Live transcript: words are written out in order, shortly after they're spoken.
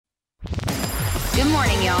Good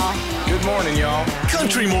morning, y'all. Good morning, y'all.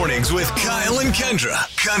 Country Mornings with Kyle and Kendra.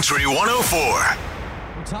 Country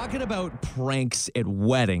 104. We're talking about pranks at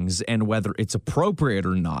weddings and whether it's appropriate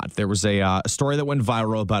or not. There was a story that went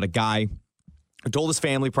viral about a guy who told his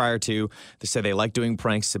family prior to. They said they like doing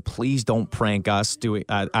pranks. Said, please don't prank us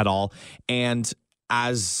at all. And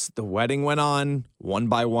as the wedding went on, one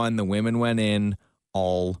by one, the women went in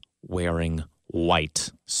all wearing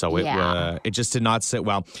white. So it just did not sit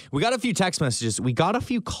well. We got a few text messages. We got a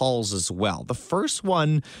few calls as well. The first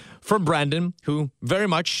one from Brendan, who very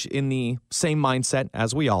much in the same mindset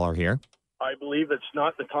as we all are here. I believe it's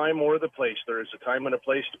not the time or the place. There is a time and a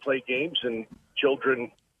place to play games, and children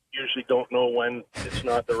usually don't know when it's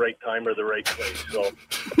not the right time or the right place. So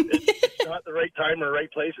it's not the right time or right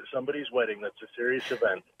place at somebody's wedding. That's a serious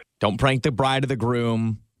event. Don't prank the bride or the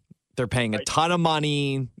groom. They're paying a ton of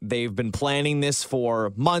money. They've been planning this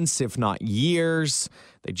for months, if not years.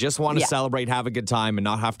 They just want to celebrate, have a good time, and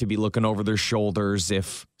not have to be looking over their shoulders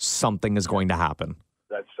if something is going to happen.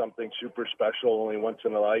 That's something super special, only once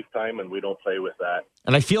in a lifetime, and we don't play with that.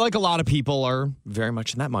 And I feel like a lot of people are very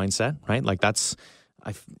much in that mindset, right? Like it's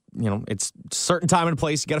a certain time and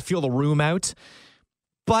place. You got to feel the room out.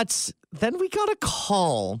 But then we got a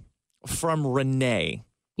call from Renee.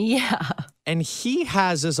 Yeah. And he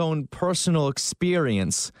has his own personal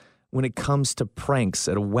experience when it comes to pranks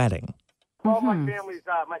at a wedding. Well, my family is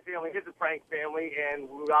a prank family, and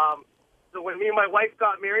so when me and my wife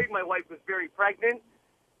got married, my wife was very pregnant.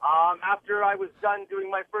 After I was done doing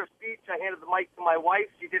my first speech, I handed the mic to my wife.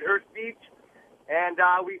 She did her speech, and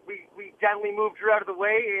we gently moved her out of the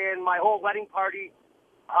way, and my whole wedding party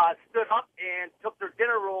stood up and took their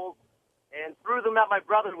dinner rolls and threw them at my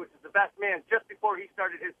brother, which is the best man, just before he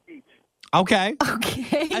started his speech. Okay.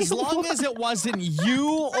 Okay. As long as it wasn't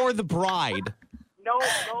you or the bride. No,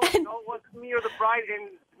 it wasn't me or the bride.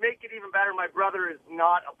 And to make it even better, my brother is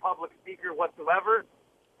not a public speaker whatsoever.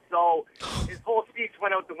 So his whole speech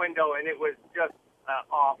went out the window, and it was just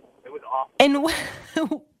awful. It was awful. And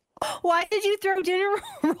why did you throw dinner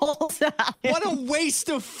rolls at him? What a waste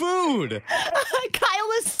of food.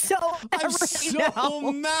 Kyle is so mad I'm right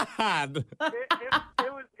so now. mad.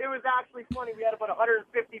 It was actually funny. We had about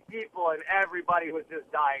 150 people, and everybody was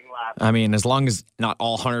just dying laughing. I mean, as long as not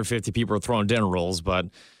all 150 people are throwing dinner rolls, but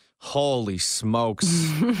holy smokes.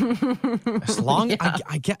 As long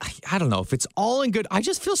I don't know if it's all in good. I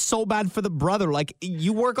just feel so bad for the brother. Like,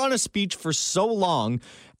 you work on a speech for so long.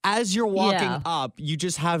 As you're walking up, you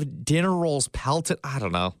just have dinner rolls pelted. I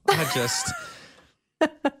don't know.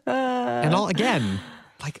 And all again,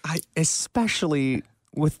 especially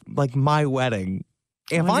with like my wedding,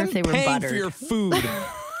 if I'm paying for your food,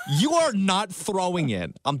 you are not throwing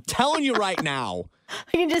it. I'm telling you right now.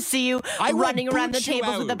 I can just see you running around the boot you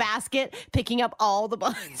tables with out. the basket, picking up all the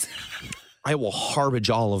buns. I will harbage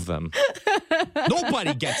all of them.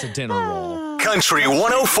 Nobody gets a dinner roll. Country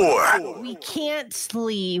 104. We can't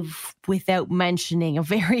leave without mentioning a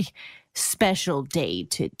very special day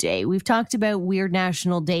today. We've talked about weird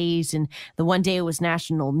national days, and the one day it was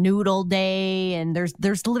National Noodle Day, and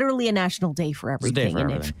there's literally a national day for everything. There's a day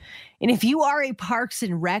for everything. And if you are a Parks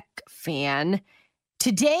and Rec fan,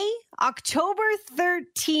 today, October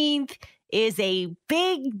 13th, is a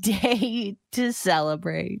big day to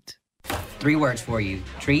celebrate. 3 words for you.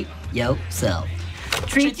 Treat yourself.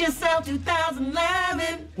 Treat yourself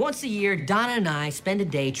 2011. Once a year, Donna and I spend a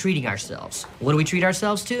day treating ourselves. What do we treat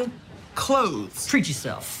ourselves to? Clothes. Treat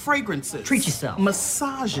yourself. Fragrances. Treat yourself.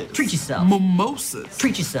 Massages. Treat yourself. Mimosas.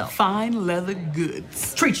 Treat yourself. Fine leather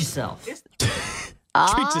goods. Treat yourself. Treat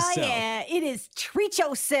yourself. Yeah, it is Treat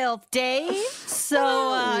Yourself Day. So,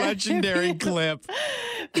 Legendary clip.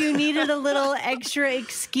 if you needed a little extra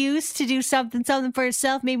excuse to do something for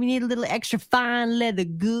yourself, maybe you need a little extra fine leather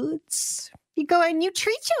goods, you go and you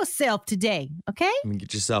treat yourself today, okay?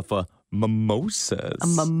 Get yourself a mimosas. A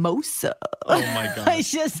mimosa. Oh, my God.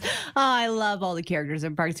 I love all the characters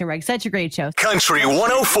in Parks and Rec. Such a great show. Country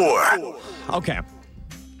 104. Okay.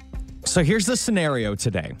 So here's the scenario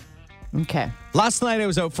today. Okay. Last night I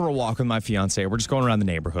was out for a walk with my fiance. We're just going around the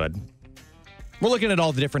neighborhood. We're looking at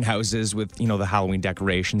all the different houses with, the Halloween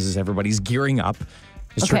decorations as everybody's gearing up.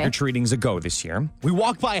 As trick-or-treating's a go this year. We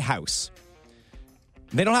walk by a house.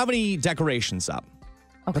 They don't have any decorations up.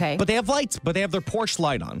 Okay. But they have lights, but they have their porch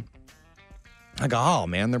light on. I go, oh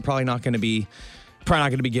man, they're probably not going to be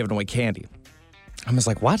giving away candy. I was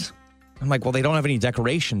like, what? I'm like, well, they don't have any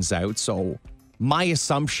decorations out, so my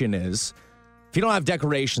assumption is if you don't have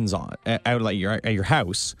decorations out at your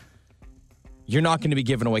house, you're not going to be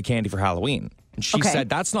giving away candy for Halloween. And she said,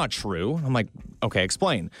 that's not true. I'm like, okay,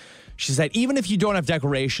 explain. She said, even if you don't have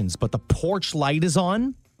decorations, but the porch light is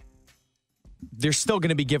on, they're still going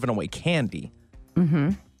to be giving away candy.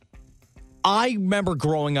 Mm-hmm. I remember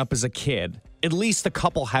growing up as a kid, at least a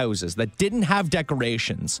couple houses that didn't have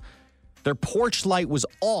decorations. Their porch light was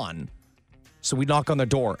on, so we knock on the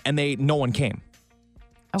door, and no one came.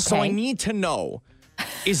 Okay. So I need to know,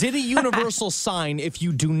 is it a universal sign if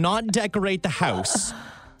you do not decorate the house,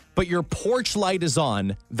 but your porch light is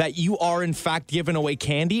on, that you are in fact giving away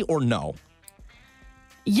candy, or no?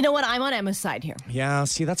 You know what? I'm on Emma's side here. Yeah,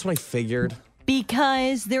 see, that's what I figured.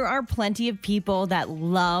 Because there are plenty of people that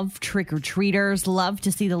love trick-or-treaters, love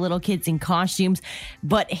to see the little kids in costumes,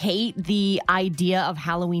 but hate the idea of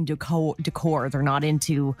Halloween decor. They're not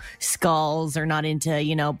into skulls. They're not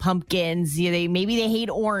into, pumpkins. Maybe they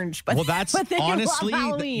hate orange, but, that's but they honestly, love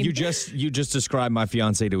Halloween. you just described my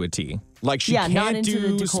fiance to a T. Like, she not can't into the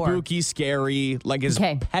do decor. spooky, scary, like is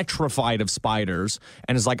petrified of spiders,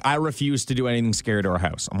 and is like, I refuse to do anything scary to our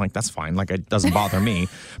house. I'm like, that's fine. Like, it doesn't bother me.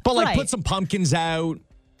 But like, put some pumpkins out,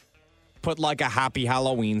 put like a happy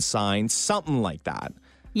Halloween sign, something like that.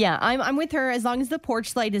 Yeah, I'm with her. As long as the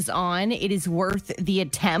porch light is on, it is worth the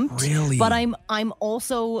attempt. Really? But I'm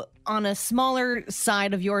also on a smaller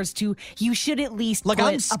side of yours too. You should at least Like, put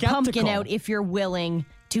I'm a pumpkin skeptical. out if you're willing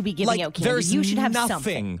to be giving out candy. There's You should have nothing.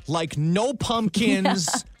 something. Like, no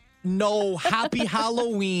pumpkins, no happy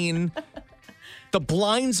Halloween. The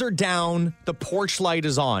blinds are down. The porch light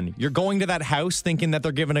is on. You're going to that house thinking that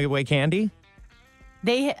they're giving away candy?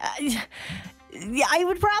 I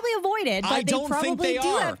would probably avoid it, but I don't they probably think they do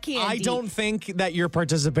are. have candy. I don't think that you're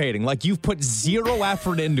participating. Like, you've put zero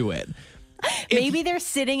effort into it. Maybe they're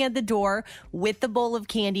sitting at the door with the bowl of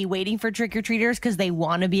candy waiting for trick-or-treaters because they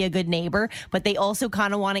want to be a good neighbor, but they also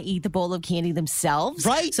kind of want to eat the bowl of candy themselves.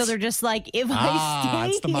 Right. So they're just like, if I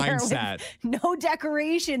that's stay the here mindset. with no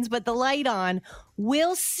decorations but the light on,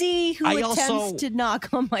 we'll see who attempts to knock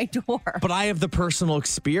on my door. But I have the personal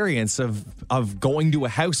experience of going to a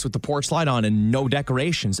house with the porch light on and no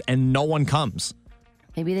decorations, and no one comes.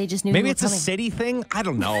 Maybe they just knew. Maybe it's a city thing. I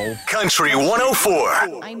don't know. Country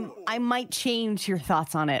 104. I might change your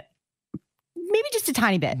thoughts on it. Maybe just a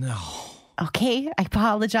tiny bit. No. Okay, I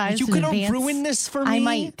apologize. You could have ruined this for me.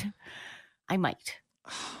 I might.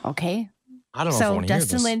 Okay. I don't know if I So want to hear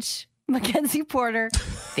Dustin this. Lynch, Mackenzie Porter,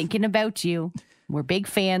 thinking about you. We're big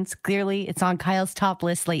fans. Clearly, it's on Kyle's top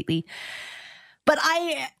list lately. But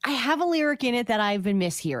I have a lyric in it that I've been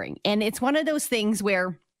mishearing, and it's one of those things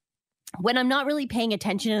where, when I'm not really paying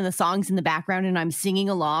attention to the songs in the background and I'm singing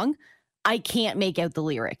along, I can't make out the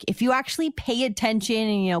lyric. If you actually pay attention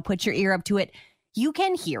and, put your ear up to it, you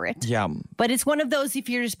can hear it. Yeah. But it's one of those, if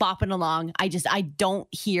you're just bopping along, I don't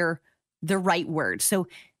hear the right word. So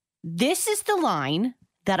this is the line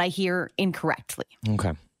that I hear incorrectly.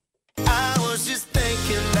 Okay. I was just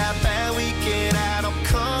thinking that weekend out on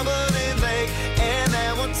Cumberland Lake, and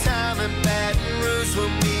that one time in Baton Rouge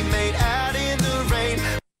when we made out in the rain.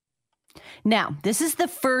 Now, this is the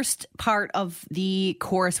first part of the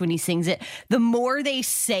chorus when he sings it. The more they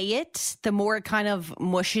say it, the more it kind of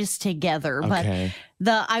mushes together. Okay.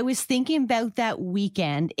 But I was thinking about that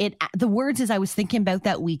weekend. The words is I was thinking about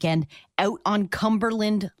that weekend out on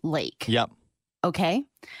Cumberland Lake. Yep. Okay.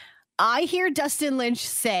 I hear Dustin Lynch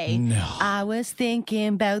say, No. I was thinking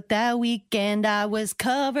about that weekend. I was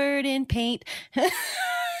covered in paint.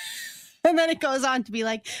 And then it goes on to be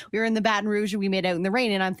like, we were in the Baton Rouge and we made out in the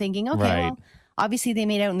rain. And I'm thinking, okay, Right. well, obviously they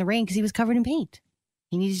made out in the rain because he was covered in paint.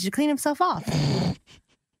 He needed to clean himself off.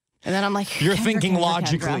 And then I'm like, You're Kendra, thinking Kendra,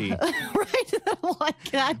 logically. Kendra. Right?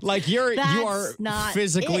 Like that. Like you are That's not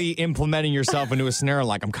physically implementing yourself into a scenario.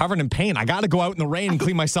 Like, I'm covered in paint. I got to go out in the rain and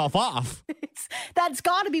clean myself off. That's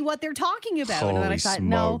got to be what they're talking about. And then I Holy thought,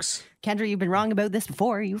 smokes. no, Kendra, you've been wrong about this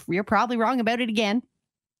before. You're probably wrong about it again.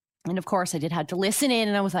 And of course, I did have to listen in,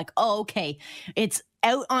 and I was like, oh, okay. It's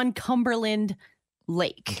out on Cumberland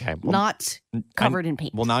Lake, Okay, well, not covered in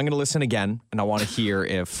paint. Well, now I'm going to listen again, and I want to hear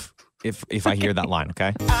if I hear that line,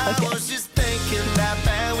 okay? I was just thinking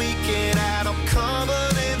that weekend out on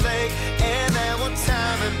Cumberland Lake, and that one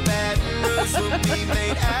time in Baton Rouge when we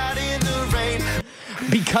made out in the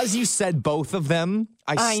rain. Because you said both of them,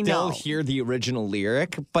 I still know. hear the original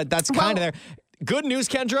lyric, but that's kind of there. Good news,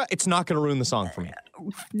 Kendra, it's not going to ruin the song for me.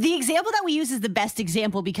 The example that we use is the best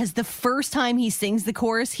example because the first time he sings the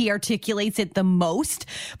chorus, he articulates it the most.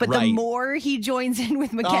 But the Right. more he joins in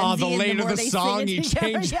with Mackenzie, the and later the more the they song, sing it he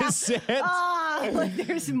together, changes it. Like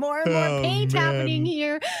there's more and more paint happening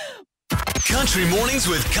here. Country Mornings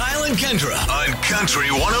with Kyle and Kendra on Country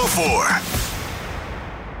 104.